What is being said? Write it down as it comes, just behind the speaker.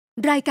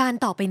รายการ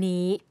ต่อไป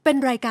นี้เป็น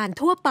รายการ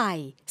ทั่วไป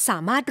สา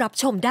มารถรับ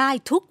ชมได้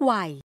ทุก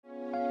วัย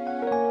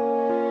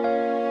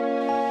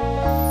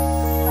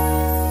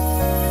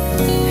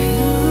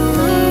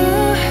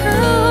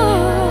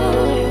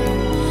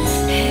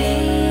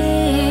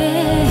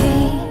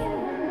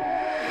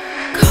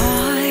ค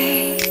อย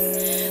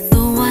ต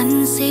ะวัน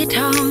สีท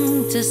อง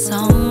จะส่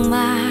องม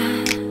า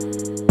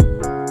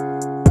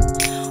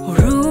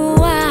รู้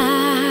ว่า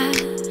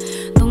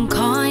ต้องค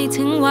อย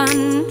ถึงวัน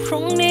พ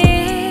รุ่งนี้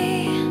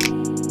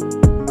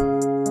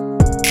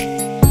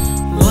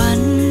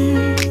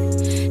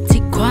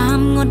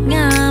งดง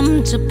าม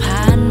จะผ่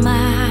านม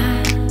า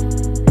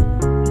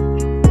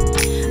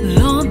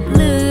ลบเ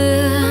ลื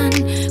อน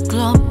ก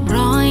ลบร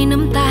อยน้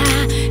ำตา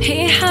ให้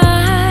หา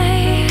ย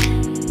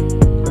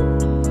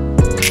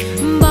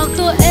บอก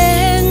ตัวเอ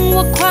ง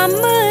ว่าความ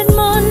มืด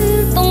มน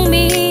ต้อง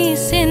มี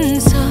สิ้น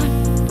สุด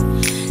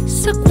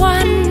สักวั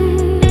น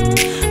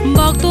บ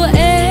อกตัวเ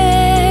อ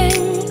ง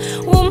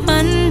ว่ามั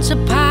นจะ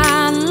ผ่า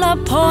นและ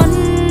พ้น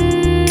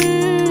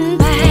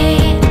ไป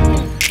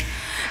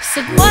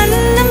สักวัน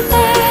น้ำต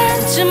า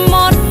จะหม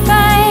ดไป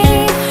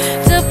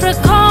จะประ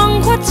คอง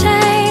หัวใจ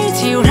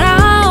ที่ร้า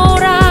ว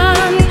รา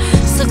น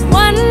สัก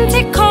วัน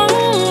ที่คง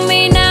ไ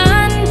ม่นา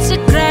นจะ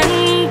แกร่ง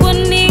กว่า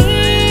นี้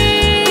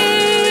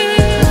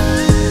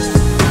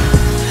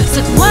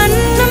สักวัน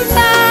น้ำต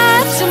า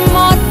จะหม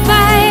ดไป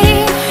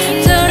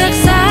จะรัก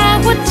ษา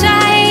หัวใจ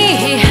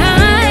ให้หา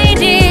ย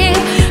ดี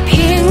เ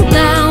พียงแ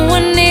ต่วั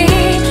นนี้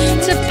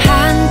จะผ่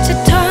านจะ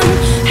ทน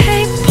ให้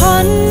พ้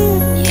น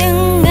ยัง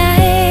ไง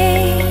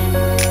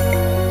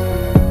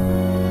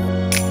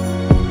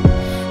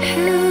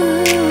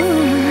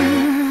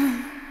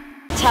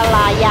ชล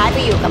าย้ายไป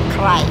อยู่กับใค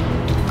ร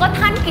ก็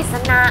ท่านกฤษ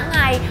ณะไง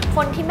ค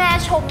นที่แม่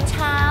ชมเ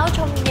ช้าช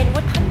มเย็นว่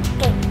าท่าน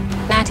เก่ง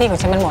หน้าที่ของ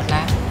ฉันมันหมดแ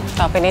ล้ว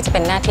ต่อไปนี้จะเป็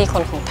นหน้าที่ค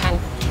นของท่าน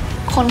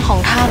คนของ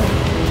ท่าน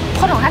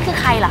คนของท่านคือ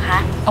ใครเหรอคะ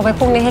เอาไว้พ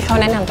รุ่งนี้ให้เขา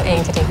แนะนำตัวเอง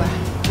จะดีกว่า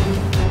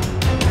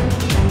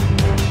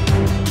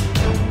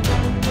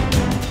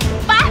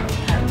ไป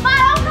มา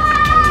แล้วค่ะ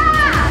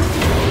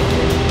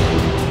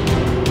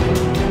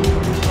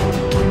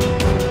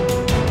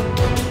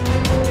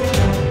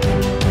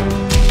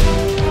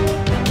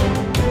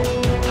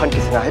ท่านกฤ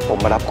ษณะให้ผม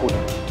มารับคุณ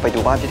ไปดู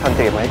บ้านที่ท่านเ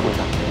ตรียมมาให้คุณ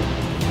ครับ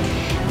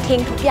ทิ้ง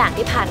ทุกอย่าง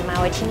ที่ผ่านมา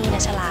ไว้ที่นี่น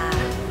ะชลา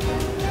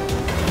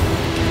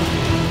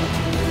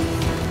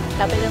เ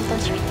ราไปเริ่มต้น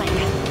ชีวิตใหม่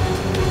กัน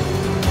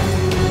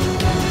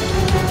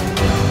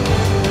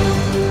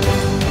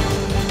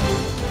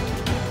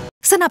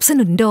สนับส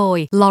นุนโดย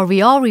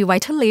L'Oreal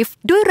Revitalift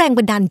ด้วยแรง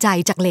บันดาลใจ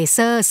จากเลเซ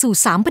อร์สู่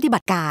3ปฏิบั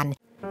ติการ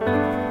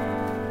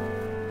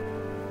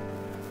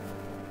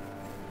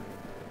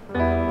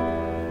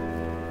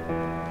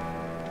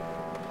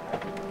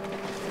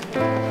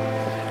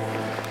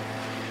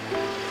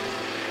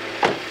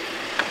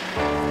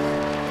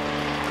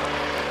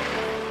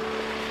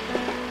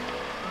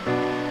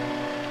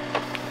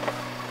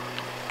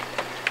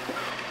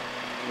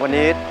วัน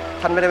นี้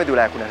ท่านไม่ได้มาดูแ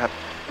ลคุณนะครับ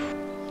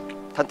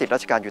ท่านติดร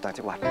าชการอยู่ต่าง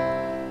จังหวัด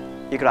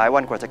อีกหลายวั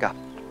นกว่าจะกลับ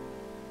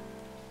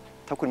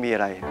ถ้าคุณมีอะ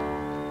ไร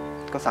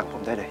ก็สั่งผ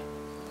มได้เลย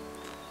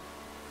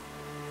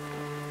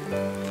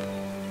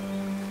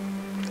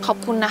ขอบ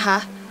คุณนะคะ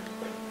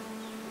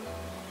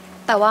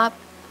แต่ว่า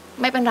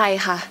ไม่เป็นไร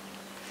ค่ะ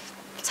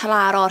ชล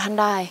ารอท่าน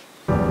ได้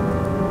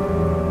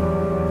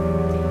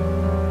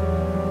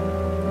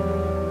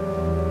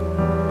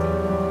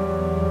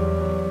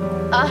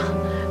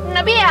น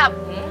ะเบียบ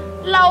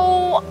เรา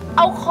เ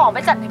อาของไป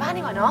จัดในบ้าน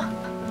ดีกว่าเนาะ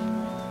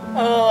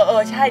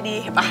ใช่ดี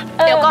เห็นปะ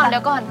เดี๋ยวก่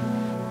อน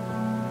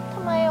ท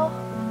ำไมอ่ะ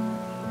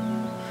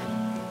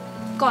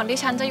ก่อนที่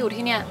ฉันจะอยู่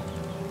ที่เนี่ย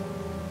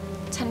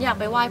ฉันอยาก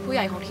ไปไหว้ผู้ให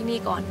ญ่ของที่นี่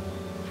ก่อน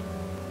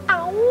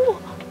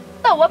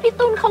แต่ว่าพี่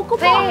ตุ้นเขาก็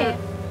บอก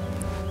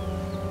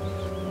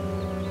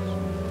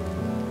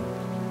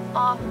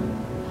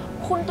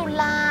คุณตุ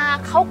ลา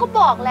เขาก็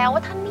บอกแล้วว่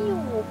าท่านไม่อ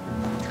ยู่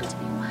เธอจะ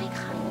ไปไหว้ใ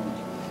คร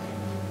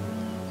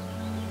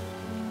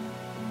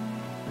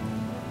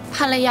ภ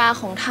รรยา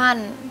ของท่าน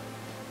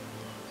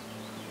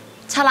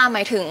ชลาหม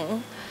ายถึง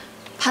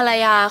ภรร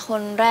ยาค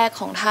นแรก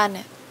ของท่านเ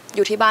นี่ยอ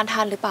ยู่ที่บ้านท่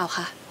านหรือเปล่าค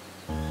ะ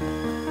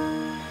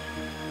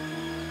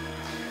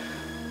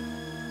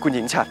คุณห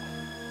ญิงฉัตร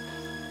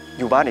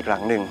อยู่บ้านอีกหลั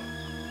งหนึ่ง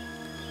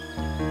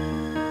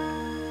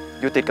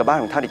อยู่ติดกับบ้าน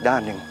ของท่านอีกด้า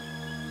นหนึ่ง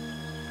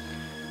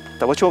แ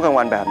ต่ว่าช่วงกลาง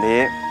วันแบบนี้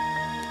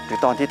หรือ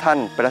ตอนที่ท่าน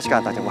ไปราชการ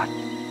ต่างจังหวัด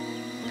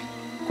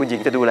คุณหญิง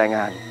จะดูแลง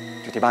าน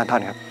อยู่ที่บ้านท่า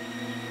นครับ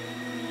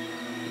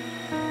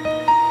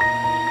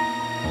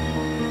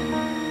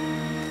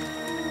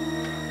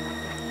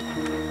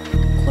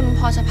คุณพ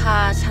อจะพา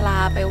ชลา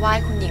ไปไหว้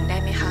คุณหญิงได้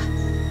ไหมคะ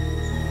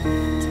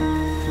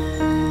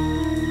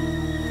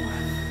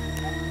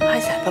ไหว้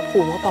สารพระภู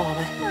มิก็พอไห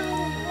ม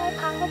ไหว้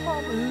พระก็พอ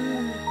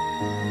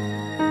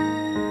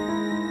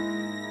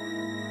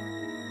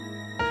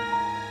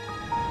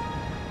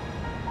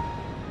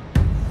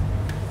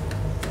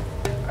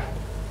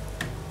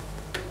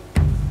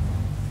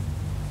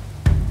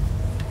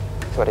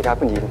สวัสดีครับ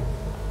คุณหญิง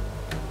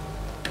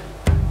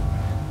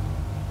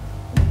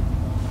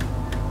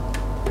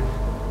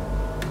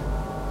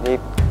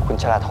ค คุ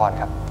ณชลาธร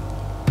ครับ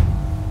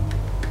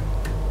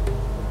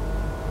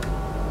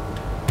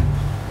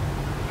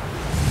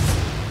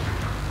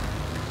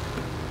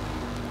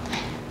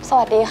ส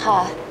วัสดีค่ะ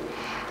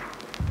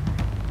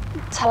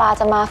ชลา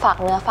จะมาฝาก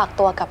เนื้อฝาก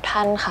ตัวกับท่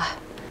านค่ะ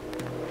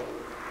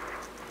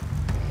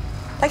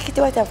ถ้าคิด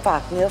ว่าจะฝา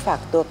กเนื้อฝา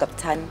กตัวกับ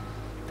ฉัน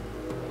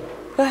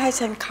เพื่อให้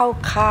ฉันเข้า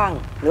ข้าง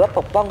หรือว่าป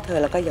กป้องเธอ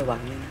แล้วก็อย่าหวั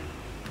งเลยนะ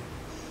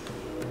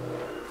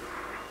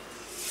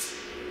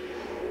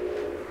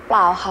เป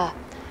ล่าค่ะ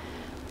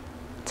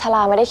ชล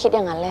าไม่ได้คิดอ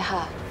ย่างนั้นเลย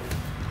ค่ะ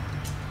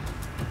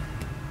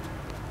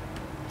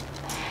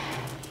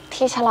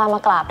ที่ชลามา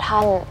กราบท่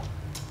าน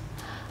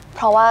เพ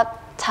ราะว่า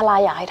ชลา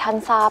อยากให้ท่าน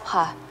ทราบ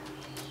ค่ะ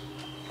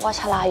ว่า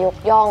ชลายก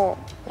ย่อง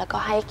แล้วก็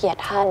ให้เกียร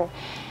ติท่าน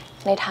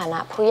ในฐานะ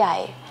ผู้ใหญ่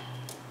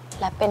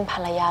และเป็นภร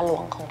รยาหลว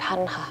งของท่าน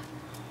ค่ะ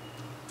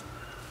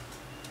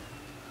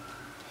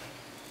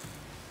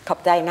ขอบ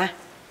ใจนะ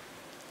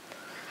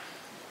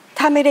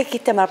ถ้าไม่ได้คิ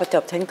ดจะมาประจ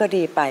บฉันก็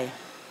ดีไป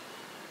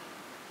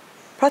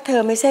เพราะเธ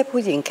อไม่ใช่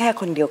ผู้หญิงแค่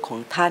คนเดียวของ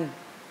ท่าน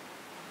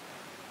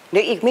หรื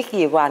ออีกไม่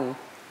กี่วัน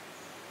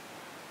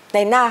ใน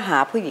หน้าหา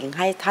ผู้หญิงใ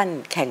ห้ท่าน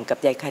แข่งกับ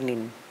ยายคณิ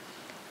น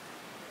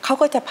เขา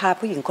ก็จะพา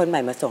ผู้หญิงคนให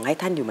ม่มาส่งให้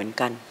ท่านอยู่เหมือน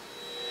กัน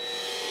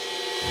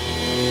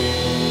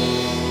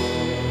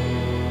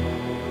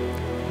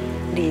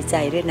ดีใจ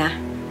ด้วยนะ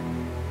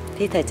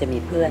ที่เธอจะมี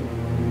เพื่อน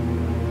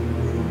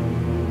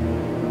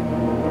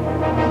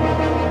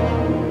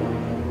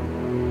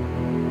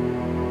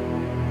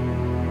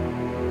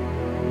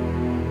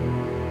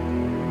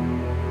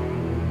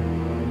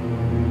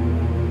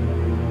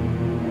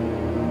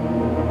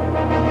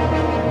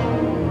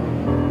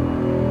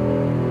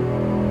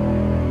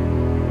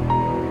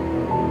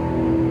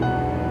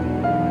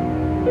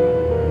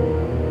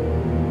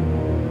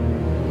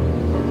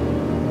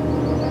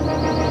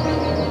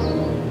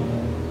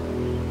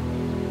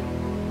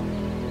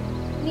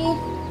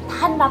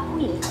ท่านรับผู้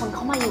หญิงคนเ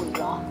ข้ามาอยู่เ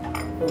หรอ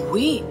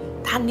อุ้ย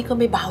ท่านนี่ก็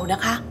ไม่เบานะ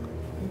คะ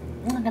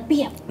นะเ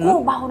บียบกู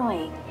เบาหน่อย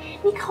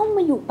นี่เข้าม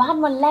าอยู่บ้าน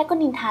วันแรกก็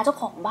นินทาเจ้า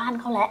ของบ้าน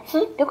เขาแล้ว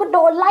เดี๋ยวก็โด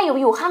นไล่ออกไป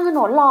อยู่ข้างถน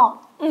นหรอก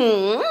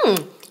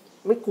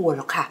ไม่กลัวห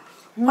รอกค่ะ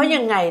เพราะ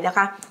ยังไงนะค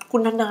ะคุ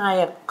ณทนาย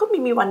ก็ไม่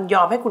มีวันย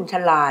อมให้คุณช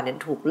ลาเนี่ย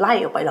ถูกไล่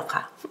ออกไปหรอก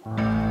ค่ะ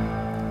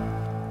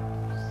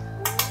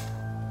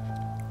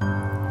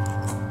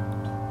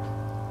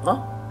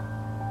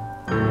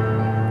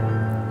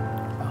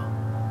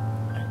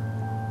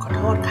ขอ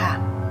โทษค่ะ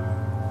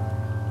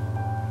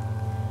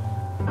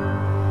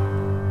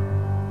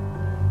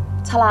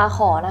ชลาข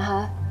อนะคะ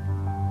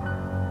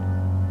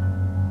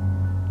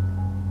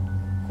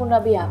คุณร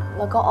ะเบียบแ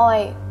ล้วก็อ้อย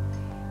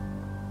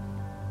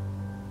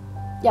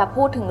อย่า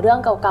พูดถึงเรื่อง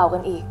เก่าๆกั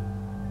นอีก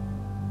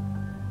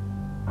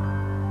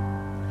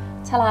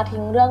ชลาทิ้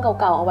งเรื่องเก่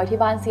าๆเอาไว้ที่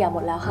บ้านเสียหม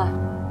ดแล้วค่ะ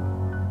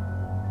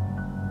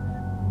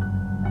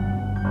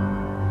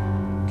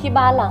ที่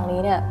บ้านหลัง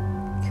นี้เนี่ย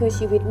คือ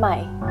ชีวิตใหม่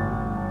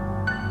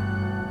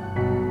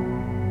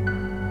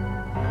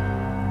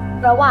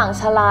ระหว่าง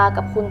ชลา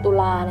กับคุณตุ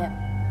ลาเนี่ย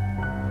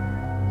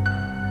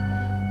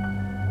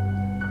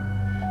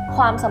ค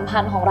วามสัมพั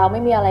นธ์ของเราไ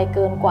ม่มีอะไรเ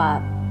กินกว่า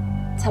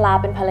ชลา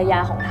เป็นภรรยา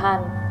ของท่าน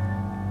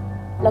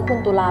แล้วคุณ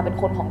ตุลาเป็น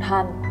คนของท่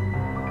าน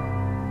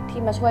ที่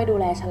มาช่วยดู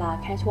แลชลา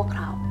แค่ชั่วค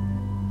ราว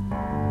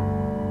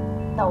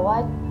แต่ว่า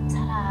ช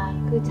ลา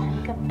คือฉัน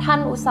กับท่าน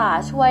อุตส่า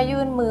ห์ช่วย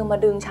ยื่นมือมา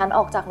ดึงฉันอ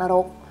อกจากนร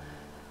ก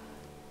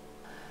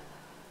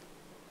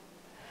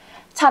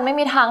ฉันไม่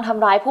มีทางท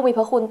ำร้ายผู้มีพ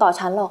ระคุณต่อ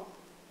ฉันหรอก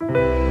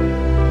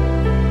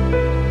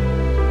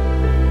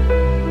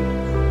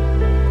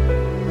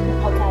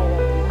เข้าใจเลย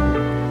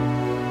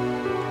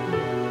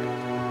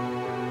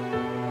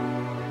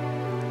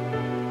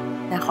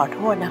น้าขอโท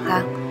ษนะคะ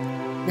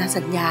น้า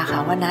สัญญาค่ะ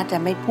ว่าน้าจะ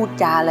ไม่พูด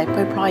จาอะไร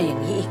พล่อยๆอย่า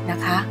งนี้อีกนะ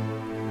คะ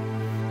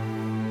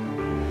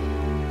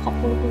ขอบ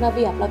คุณคุณระเ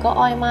บียบแล้วก็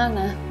อ้อยมาก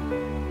นะ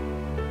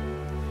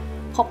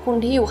ขอบคุณ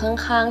ที่อยู่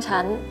ข้างๆฉั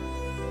น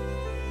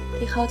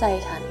ที่เข้าใจ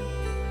ฉัน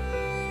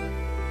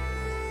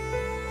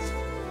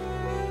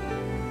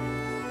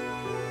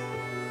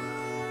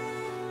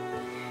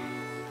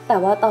แต่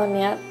ว่าตอน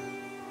นี้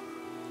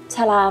ช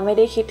ลาไม่ไ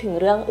ด้คิดถึง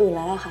เรื่องอื่นแ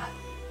ล้วล่ะค่ะ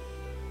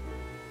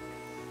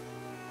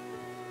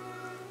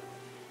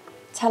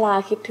ชลา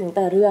คิดถึงแ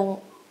ต่เรื่อง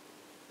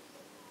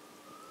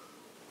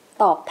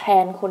ตอบแท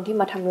นคนที่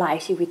มาทำลาย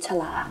ชีวิตช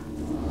ลา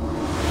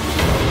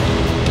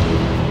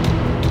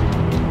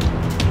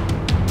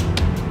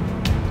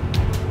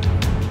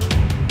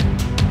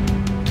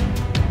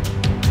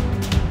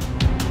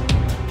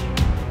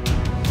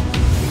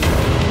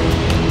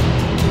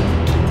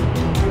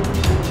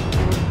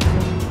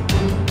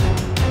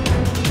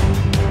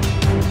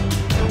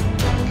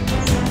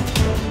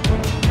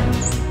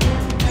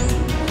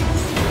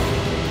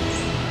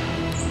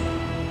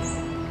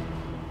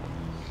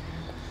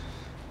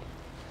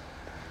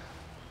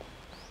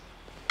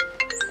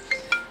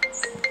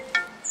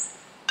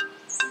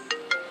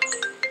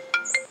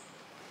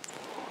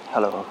ฮั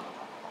ลโหล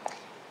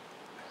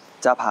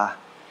จ้าพา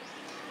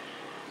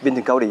บิน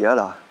ถึงเกาหลีแล้วเ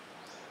หรอ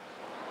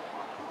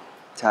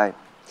ใช่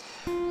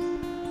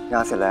งา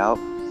นเสร็จแล้ว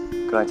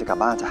กำลังจะกลับ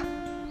บ้านจ้ะ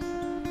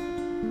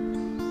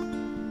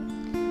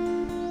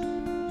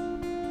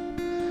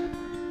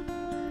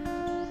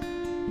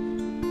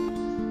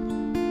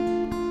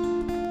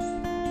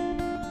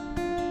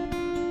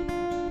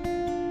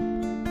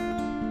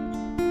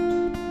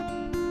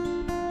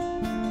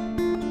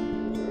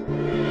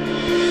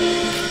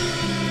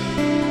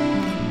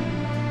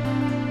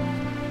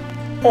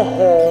โอ้โห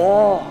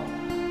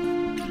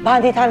บ้าน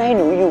ที่ท่านให้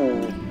หนูอยู่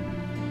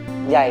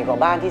ใหญ่กว่า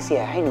บ้านที่เสี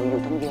ยให้หนูอ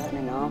ยู่ตั้งเยอะน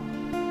ะเนาะ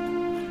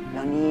แ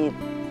ล้วนี่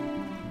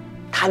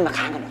ท่านมา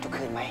ค้างกับหนูทุก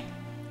คืนไหม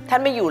ท่าน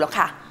ไม่อยู่หรอก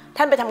ค่ะ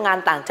ท่านไปทำงาน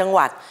ต่างจังห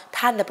วัด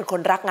ท่านเป็นค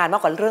นรักงานมา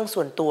กกว่าเรื่อง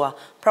ส่วนตัว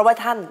เพราะว่า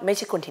ท่านไม่ใ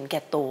ช่คนเห็นแก่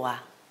ตัว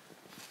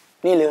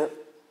นี่ลือ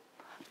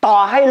ต่อ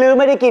ให้ลือ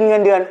ไม่ได้กินเงิ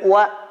นเดือนอัว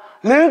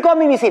ลือก็ไ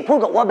ม่มีสิทธิ์พูด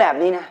กับอัวแบบ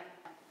นี้นะ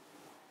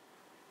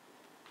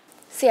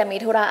เสียมี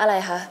ธุระอะไร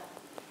คะ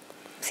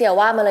เสีย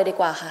ว่ามาเลยดี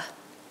กว่าค่ะ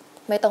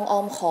ไม่ต้องอ้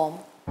อมค้อม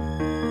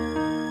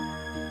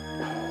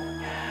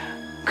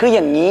คืออ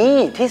ย่างนี้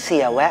ที่เสี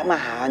ยแวะมา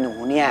หาหนู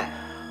เนี่ย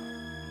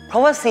เพรา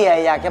ะว่าเสีย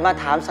อยากจะมา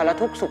ถามสาร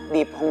ทุกข์สุข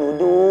ดิบของหนู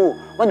ดู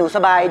ว่าหนูส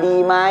บายดี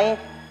ไหม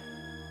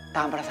ต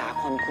ามประสา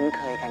คนคุ้นเ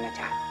คยกันนะ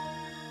จ๊ะ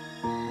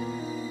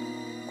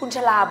คุณช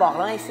ลาบอกแ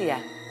ล้วไงเสีย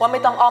ว่าไม่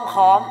ต้องอ้อม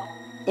ค้อม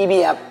อีเ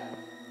บียบ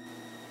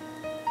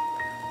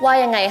ว่า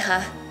ยังไงคะ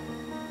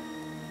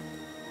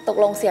ตก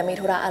ลงเสียมี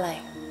ธุระอะไร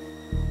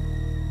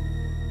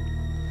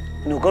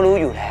หนูก็รู้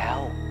อยู่แล้ว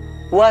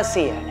ว่าเ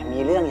สียมี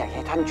เรื่องอยากใ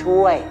ห้ท่าน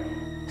ช่วย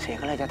เสีย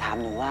ก็เลยจะถาม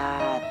หนูว่า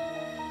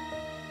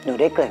หนู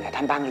ได้เกริ่นกับท่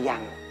านบ้างหรือยั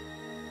ง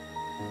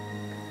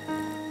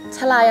ช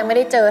ลายังไม่ไ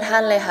ด้เจอท่า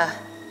นเลยค่ะ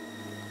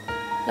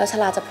แล้วช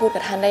ลาจะพูดกั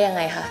บท่านได้ยังไ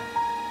งคะ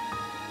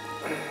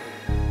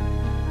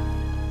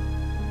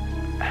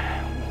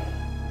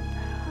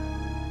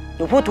ห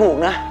นูพูดถูก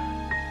นะ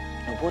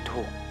หนูพูด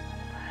ถูก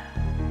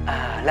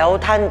แล้ว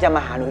ท่านจะม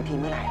าหาหนูที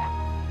เมื่อไหร่ล่ะ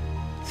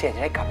เสียจ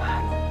ะได้กลับมาหา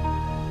หนู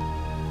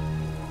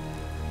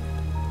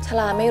ช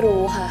ลาไม่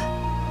รู้ค่ะ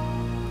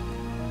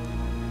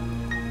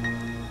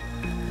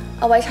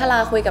เอาไว้ชลา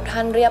คุยกับท่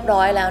านเรียบร้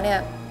อยแล้วเนี่ย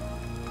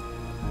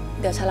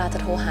เดี๋ยวชลาจะ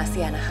โทรหาเ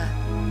สียนะคะ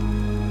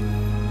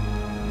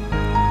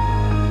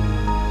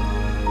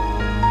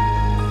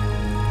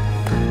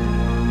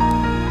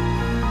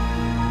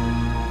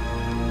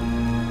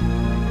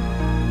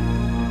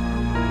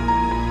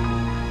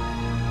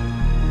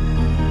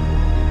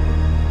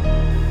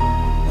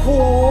โห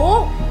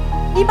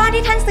นี่บ้าน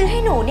ที่ท่านซื้อให้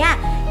หนูเนี่ย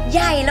ใ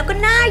หญ่แล้วก็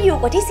น่าอยู่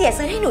กว่าที่เสีย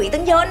ซื้อให้หนูอีก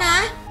ตั้งเยอะนะ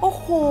โอ้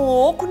โห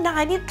คุณนา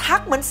ยนี่ทั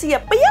กเหมือนเสีย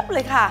เปียบเล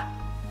ยค่ะ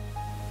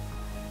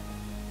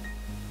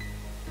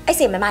ไอเ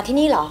สียมันมาที่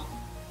นี่เหรอ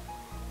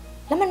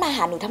แล้วมันมาห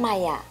าหนูทำไม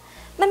อ่ะ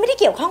มันไม่ได้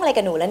เกี่ยวข้องอะไร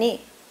กับหนูแล้วนี่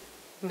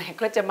แม่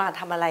ก็จะมา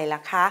ทำอะไรล่ะ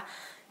คะ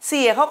เ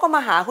สียเขาก็ม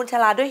าหาคุณช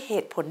ลาด้วยเห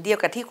ตุผลเดียว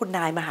กับที่คุณน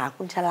ายมาหา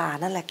คุณชลา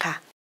นั่นแหละค่ะ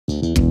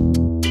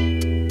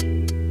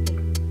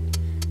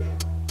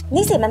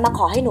นี่เสียมันมาข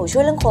อให้หนูช่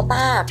วยเรื่องโคว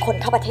ต้าคน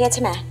เข้าประเทศใ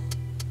ช่ไหม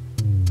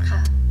ค่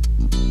ะ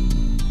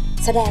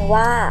แสดง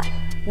ว่า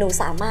หนู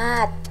สามา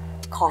รถ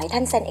ขอให้ท่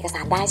านเซ็นเอกส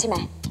ารได้ใช่ไหม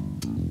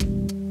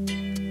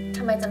ท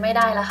ำไมจะไม่ไ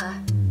ด้ล่ะคะ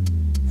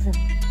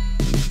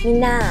นี่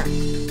น่า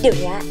เดี๋ยว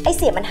นี้ไอเ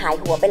สียมันหาย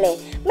หัวไปเลย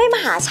ไม่มา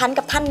หาฉัน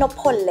กับท่านนพ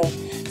พลเลย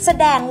แส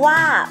ดงว่า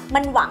มั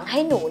นหวังให้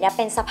หนูเนี่ยเ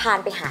ป็นสะพาน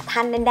ไปหาท่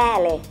านแน่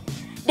ๆเลย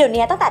เดี๋ยว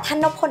นี้ตั้งแต่ท่าน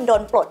นพพลโด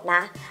นปลดน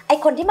ะไอ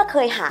คนที่มาเค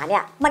ยหาเนี่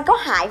ยมันก็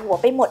หายหัว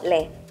ไปหมดเล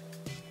ย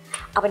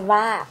เอาเป็นว่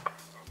า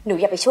หนู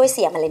อย่าไปช่วยเ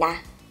สียมันเลยนะ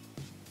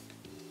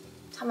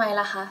ทำไม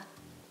ล่ะคะ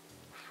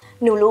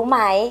หนูรู้ไหม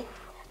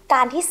ก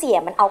ารที่เสีย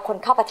มันเอาคน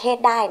เข้าประเทศ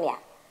ได้เนี่ย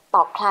ต่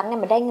อครั้งเนี่ย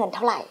มันได้เงินเ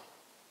ท่าไหร่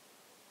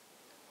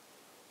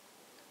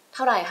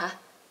คะ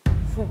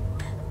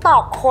ต่อ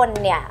คน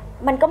เนี่ย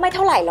มันก็ไม่เ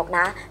ท่าไหร่หรอกน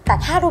ะแต่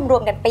ถ้ารว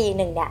มๆกันปี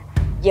หนึ่งเนี่ย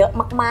เยอะ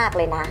มากๆเ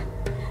ลยนะ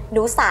ห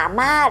นูสา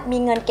มารถมี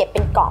เงินเก็บเ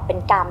ป็นกอบเป็น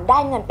กำได้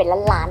เงินเป็น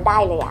ล้านๆได้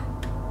เลยอะ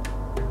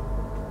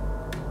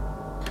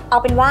เอา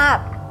เป็นว่า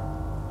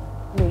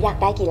หนูอยาก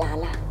ได้กี่ล้าน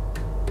ล่ะ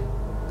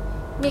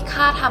นี่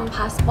ค่าทำพ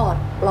าสปอร์ต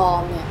ปลอ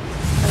มเนี่ย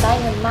มันได้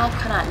เงินมาก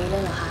ขนาดนี้เล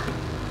ยเหรอคะ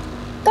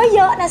ก็เย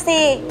อะนะสิ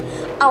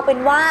เอาเป็น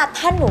ว่า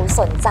ถ้าหนู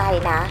สนใจ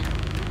นะ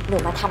หนู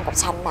มาทำกับ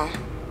ฉันนะ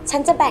ฉั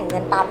นจะแบ่งเงิ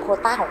นตามโคว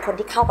ต้าของคน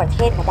ที่เข้าประเท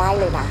ศมาได้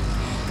เลยนะ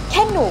แ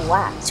ค่หนู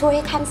อ่ะช่วยใ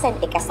ห้ท่านเซ็น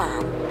เอกสา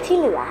รที่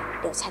เหลือ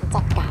เดี๋ยวฉัน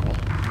จัดการเอ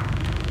ง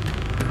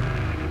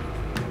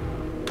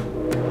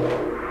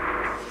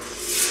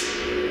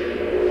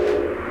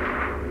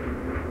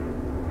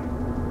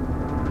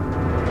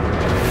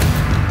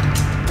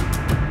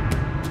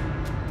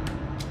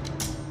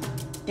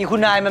อีคุ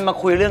ณนายมันมา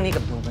คุยเรื่องนี้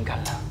กับหนูเหมือนกัน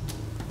แล้ว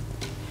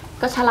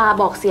ก็ชลา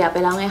บอกเสียไป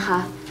แล้วไงคะ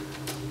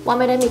ว่า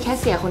ไม่ได้มีแค่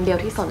เสียคนเดียว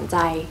ที่สนใจ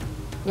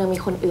ยังมี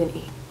คนอื่น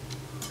อีก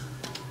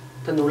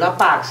แต่หนูรับ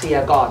ปากเสีย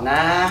ก่อนน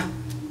ะ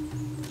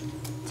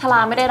ชลา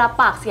ไม่ได้รับ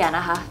ปากเสียน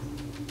ะคะ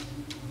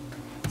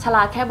ชล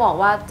าแค่บอก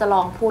ว่าจะล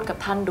องพูดกับ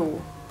ท่านดู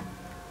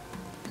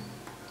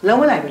แล้วเ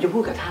มื่อไหร่หนูจะพู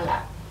ดกับท่านล่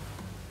ะ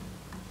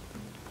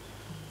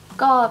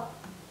ก็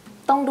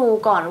ต้องดู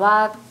ก่อนว่า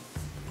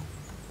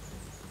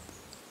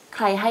ใค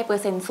รให้เปอ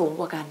ร์เซ็นต์สูง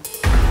กว่ากัน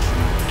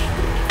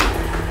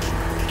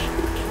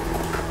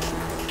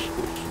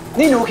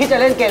นี่หนูคิดจะ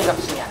เล่นเกมกับ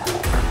เสียเหรอ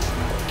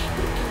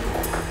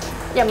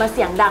อย่ามาเ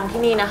สียงดัง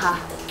ที่นี่นะคะ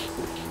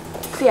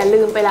เสีย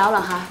ลืมไปแล้วเหร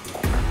อคะ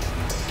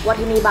ว่า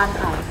ที่นี่บ้านใ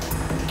คร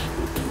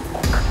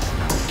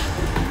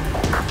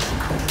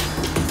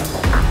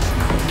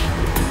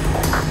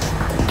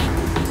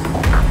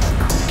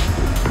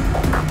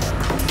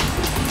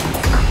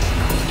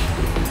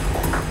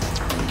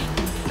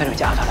แล้วหนู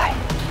จะเอาเท่าไหร่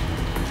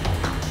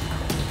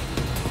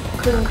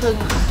ครึ่ง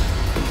ค่ะ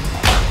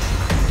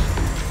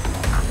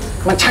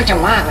มันชักจะ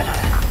มากไปแล้ว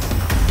นะ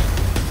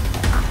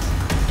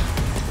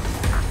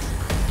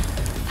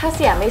ถ้าเ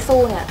สียไม่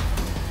สู้เนี่ย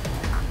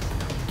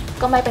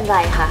ก็ไม่เป็นไร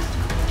ค่ะ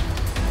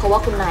เพราะว่า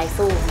คุณนาย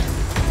สู้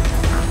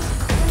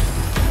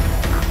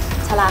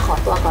ชลาขอ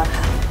ตัวก่อน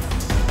ค่ะ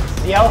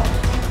เดี๋ยว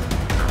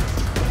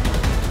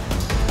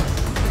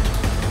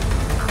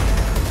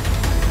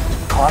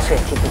ขอเสีย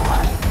คิดดูก่อ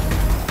น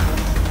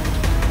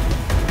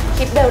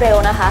คิดเร็ว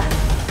ๆนะคะ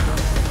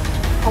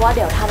เพราะว่าเ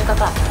ดี๋ยวท่านก็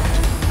กลับ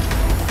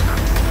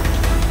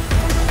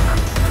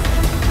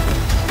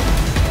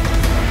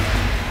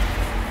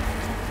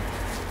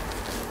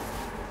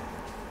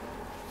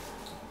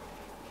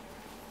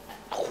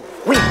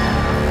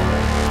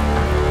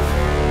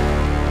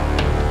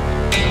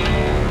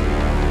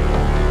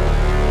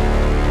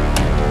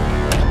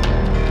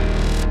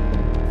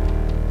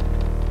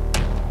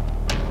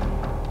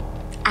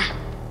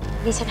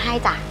ดิฉันให้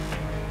จ้ะ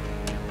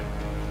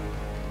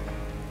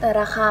แต่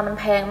ราคามัน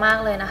แพงมาก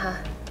เลยนะคะ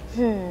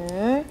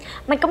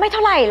มันก็ไม่เท่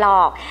าไหร่หร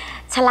อก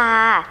ชลา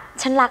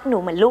ฉันรักหนู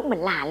เหมือนลูกเหมือ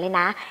นหลานเลย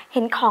นะเ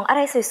ห็นของอะไร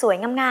สวย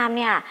ๆงามๆเ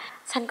นี่ย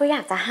ฉันก็อย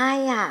ากจะให้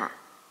อ่ะ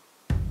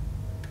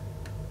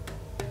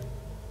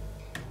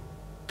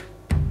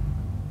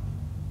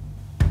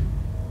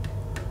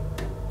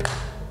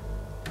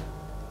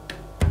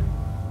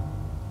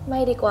ไม่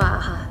ดีกว่า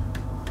ค่ะ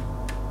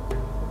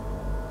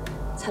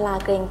ชลา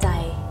เกรงใจ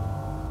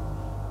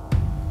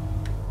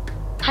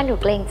ถ้าหนู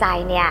เกรงใจ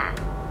เนี่ย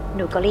ห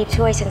นูก็รีบ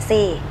ช่วยฉัน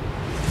สิ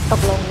ต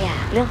กลงเนี่ย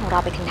เรื่องของเรา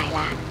ไปถึงไหน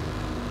ล่ะ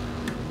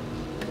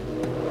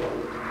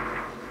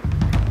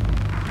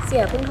เสี่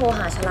ยเพิ่งโทร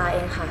หาชลาเอ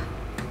งค่ะ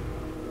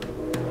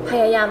พ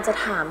ยายามจะ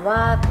ถามว่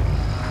า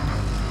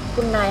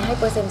คุณนายให้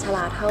เปอร์เซ็นต์ชล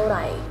าเท่าไห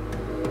ร่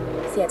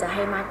เสี่ยจะใ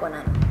ห้มากกว่า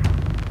นั้น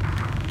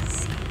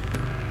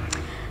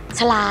ช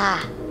ลา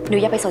หนู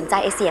อย่าไปสนใจ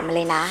ไอเสียมันเ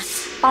ลยนะ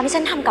ตอนที่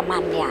ฉันทำกับมั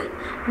นเนี่ย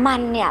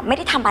ไม่ไ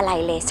ด้ทำอะไร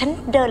เลยฉัน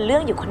เดินเรื่อ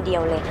งอยู่คนเดีย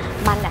วเลย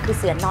มันน่ะคือ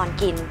เสือนอน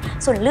กิน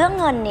ส่วนเรื่อง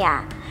เงินเนี่ย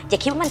อย่า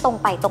คิดว่ามันตรง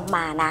ไปตรงม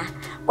านะ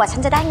กว่าฉั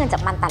นจะได้เงินจา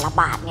กมันแต่ละ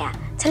บาทเนี่ย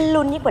ฉัน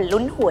ลุ้นยิ่งกว่า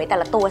ลุ้นหวยแต่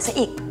ละตัวซะ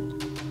อีก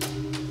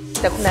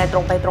แต่คุณนายตร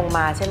งไปตรงม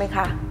าใช่ไหมค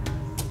ะ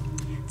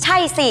ใช่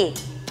สิ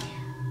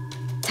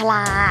ชล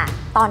า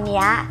ตอน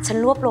นี้ฉัน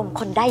รวบรวม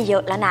คนได้เยอ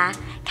ะแล้วนะ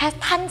แค่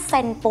ท่านเ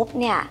ซ็นปุ๊บ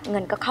เนี่ยเงิ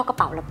นก็เข้ากระเ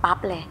ป๋าแล้วปั๊บ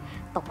เลย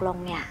ตกลง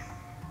เนี่ย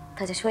เธ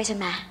อจะช่วยฉัน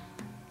ไหม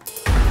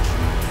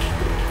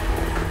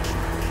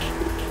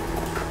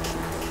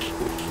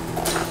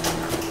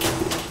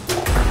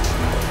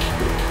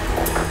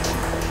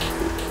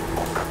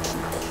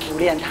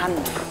เรียนท่าน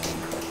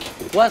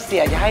ว่าเสี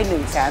ยจะให้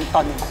100,000ต่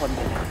อ1 คนไป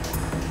เลย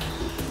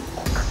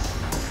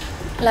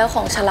แล้วข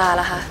องชลา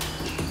ล่ะคะ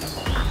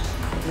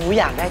หนู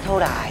อยากได้เท่า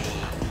ไหร่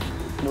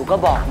หนูก็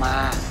บอกมา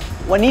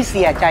วันนี้เ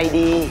สียใจ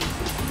ดี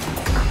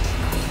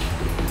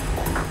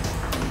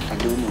แต่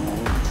ดูหนู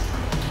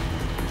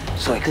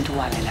สวยขึ้นทุก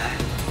วันเลยนะ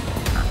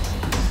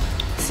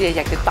เสียอย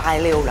ากจะตาย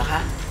เร็วเหรอค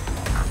ะ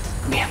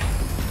เบียม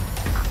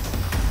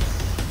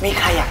มี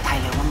ใครอยากตาย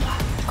เร็วบ้างปะ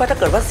ก็ถ้า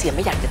เกิดว่าเสียไ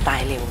ม่อยากจะตา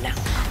ยเร็วนะ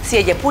เสี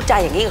ยอย่าพูดใจ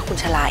อย่างนี้กับคุณ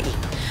ชลาอีก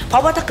เพรา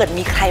ะว่าถ้าเกิด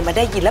มีใครมาไ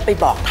ด้ยินแล้วไป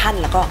บอกท่าน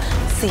แล้วก็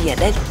เสีย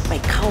ได้ไป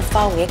เข้าเ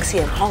ฝ้าเง็กเซี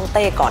ยนฮ่องเ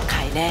ต้ก่อนใค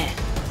รแน่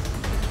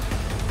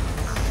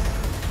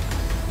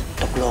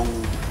ตกลง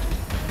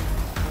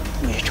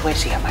หนูจะช่วย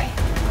เสียไหม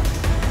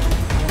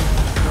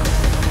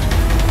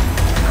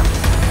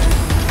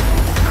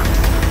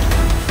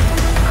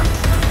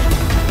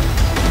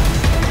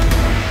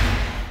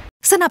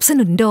สนับส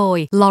นุนโดย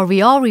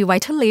L'Oreal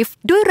Revitalift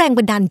ด้วยแรง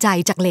บันดาลใจ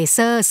จากเลเซ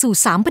อร์สู่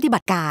3 ปฏิบั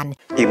ติการ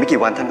อีกไม่กี่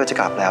วันท่านก็จะ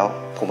กลับแล้ว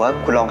ผมว่า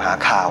คุณลองหา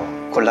ข่าว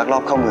คนลักลอ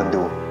บเข้าเมือง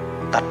ดู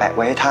ตัดแปะไ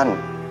ว้ให้ท่าน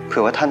เผื่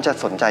อว่าท่านจะ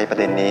สนใจประ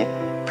เด็นนี้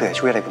เผื่อ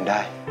ช่วยอะไรคุณได้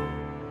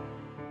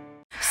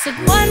สัก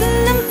วัน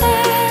น้ำตา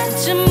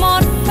จะหม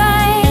ดไป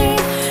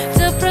จ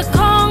ะประค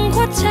อง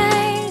หัวใจ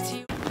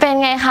เป็น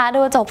ไงคะ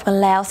ดูจบกัน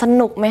แล้วส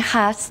นุกไหมค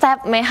ะแซ่บ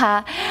ไหมคะ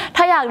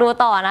ถ้าอยากดู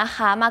ต่อนะค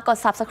ะมากด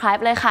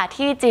subscribe เลยค่ะ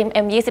ที่จิม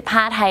M25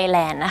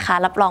 Thailand นะคะ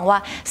รับรองว่า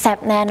แซ่บ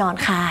แน่นอน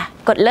ค่ะ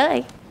กดเลย